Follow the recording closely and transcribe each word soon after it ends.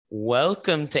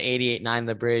Welcome to 88.9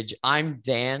 The Bridge. I'm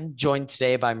Dan, joined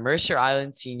today by Mercer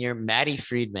Island senior Matty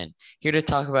Friedman, here to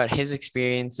talk about his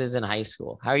experiences in high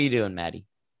school. How are you doing, Matty?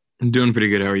 I'm doing pretty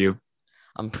good. How are you?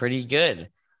 I'm pretty good.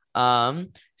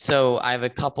 So I have a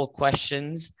couple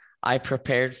questions I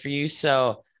prepared for you.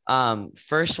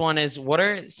 First one is, what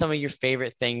are some of your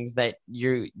favorite things that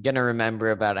you're gonna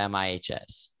remember about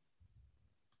MIHS?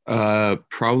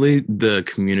 Probably the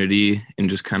community and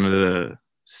just kind of the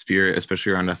spirit,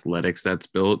 especially around athletics that's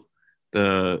built.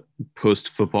 The post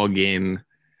football game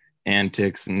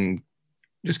antics and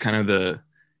just kind of the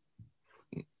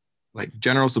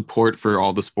general support for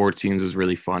all the sports teams is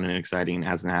really fun and exciting.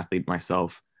 As an athlete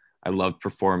myself, I love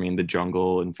performing the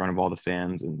jungle in front of all the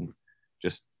fans and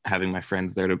just having my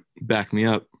friends there to back me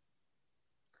up.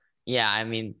 Yeah, I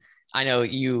mean, I know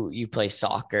you play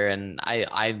soccer, and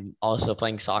I'm also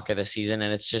playing soccer this season,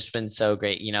 and it's just been so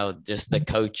great. Just the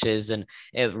coaches, and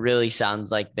it really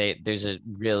sounds like there's a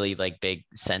really like big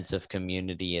sense of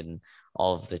community in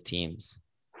all of the teams.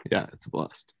 Yeah, it's a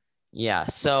blast. Yeah.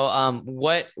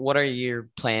 What are your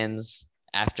plans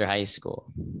after high school?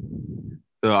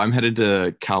 So I'm headed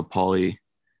to Cal Poly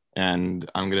and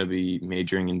I'm going to be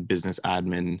majoring in business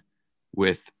admin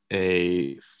with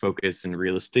a focus in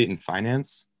real estate and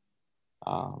finance.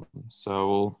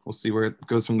 So we'll see where it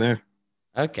goes from there.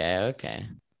 Okay,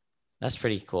 that's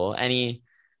pretty cool. Any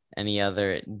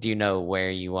other? Do you know where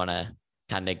you want to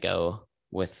kind of go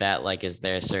with that? Like, is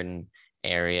there a certain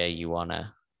area you want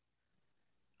to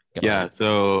go Yeah, in?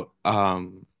 so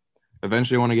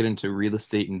eventually I want to get into real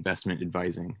estate investment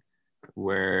advising,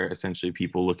 where essentially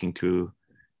people looking to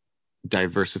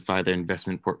diversify their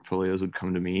investment portfolios would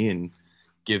come to me and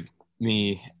give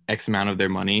me X amount of their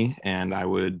money, and I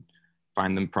would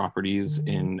find them properties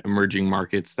in emerging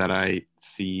markets that I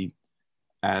see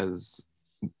as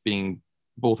being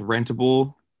both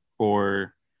rentable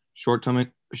for short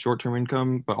term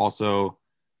income, but also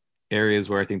areas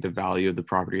where I think the value of the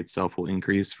property itself will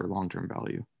increase for long term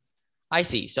value. I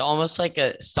see. So almost like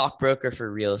a stockbroker for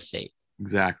real estate.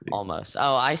 Exactly. Almost.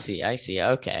 Oh, I see.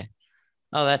 Okay.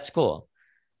 Oh, that's cool.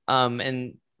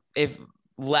 And if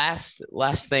last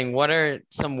thing, what are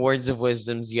some words of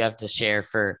wisdoms you have to share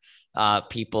for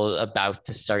people about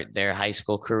to start their high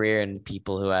school career and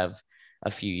people who have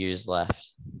a few years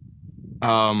left?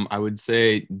 I would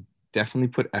say definitely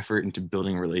put effort into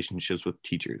building relationships with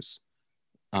teachers.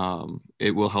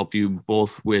 It will help you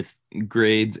both with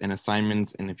grades and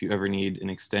assignments. And if you ever need an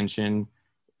extension,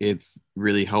 it's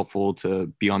really helpful to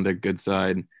be on their good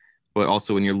side. But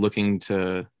also, when you're looking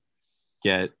to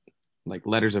get like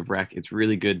letters of rec, it's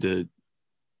really good to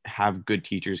have good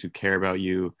teachers who care about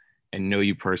you and know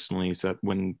you personally so that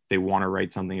when they want to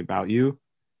write something about you,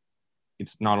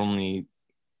 it's not only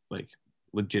like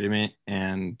legitimate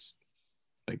and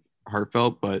like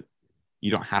heartfelt, but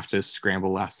you don't have to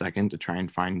scramble last second to try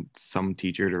and find some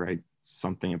teacher to write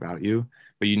something about you.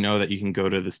 But you know that you can go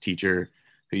to this teacher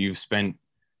who you've spent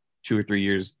 2 or 3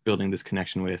 years building this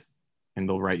connection with, and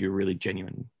they'll write you a really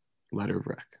genuine letter of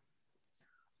rec.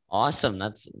 Awesome.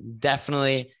 That's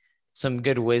definitely some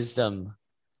good wisdom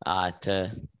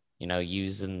to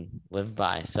use and live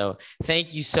by. So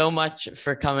thank you so much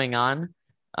for coming on.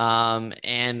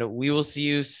 And we will see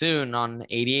you soon on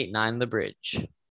 88.9 The Bridge.